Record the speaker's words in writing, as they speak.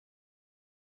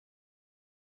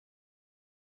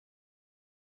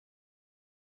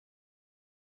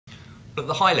At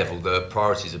the high level, the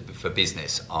priorities for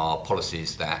business are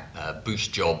policies that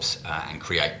boost jobs and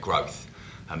create growth.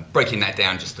 Breaking that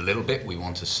down just a little bit, we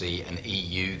want to see an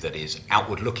EU that is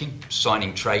outward-looking,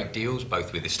 signing trade deals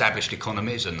both with established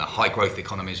economies and the high-growth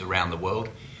economies around the world.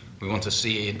 We want to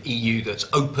see an EU that's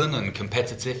open and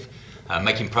competitive,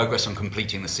 making progress on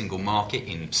completing the single market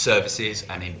in services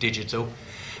and in digital.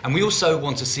 And we also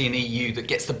want to see an EU that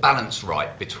gets the balance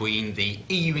right between the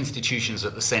EU institutions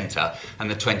at the centre and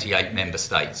the 28 member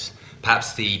states.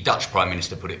 Perhaps the Dutch Prime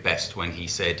Minister put it best when he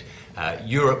said,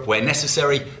 Europe where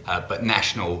necessary, but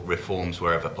national reforms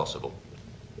wherever possible.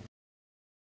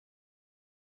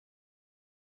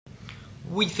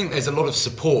 We think there's a lot of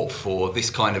support for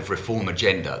this kind of reform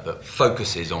agenda that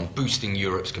focuses on boosting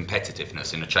Europe's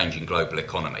competitiveness in a changing global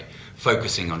economy,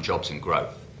 focusing on jobs and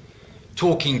growth.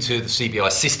 Talking to the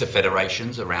CBI sister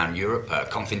federations around Europe,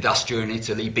 Confindustria in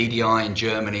Italy, BDI in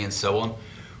Germany and so on,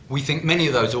 we think many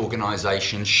of those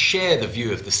organisations share the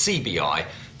view of the CBI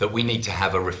that we need to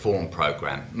have a reform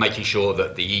programme, making sure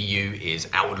that the EU is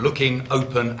outward-looking,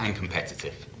 open and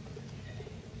competitive.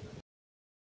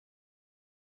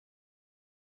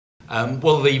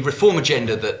 Well, the reform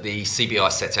agenda that the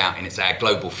CBI set out in its Our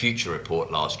Global Future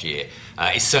report last year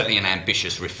is certainly an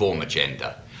ambitious reform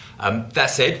agenda. That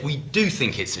said, we do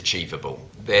think it's achievable.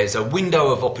 There's a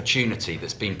window of opportunity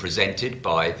that's been presented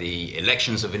by the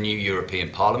elections of a new European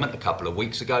Parliament a couple of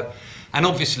weeks ago, and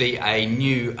obviously a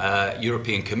new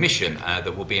European Commission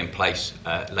that will be in place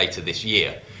later this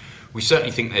year. We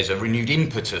certainly think there's a renewed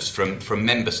impetus from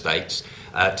member states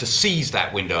to seize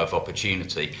that window of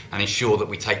opportunity and ensure that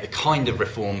we take the kind of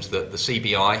reforms that the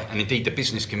CBI and indeed the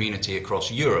business community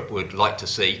across Europe would like to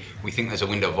see. We think there's a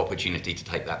window of opportunity to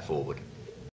take that forward.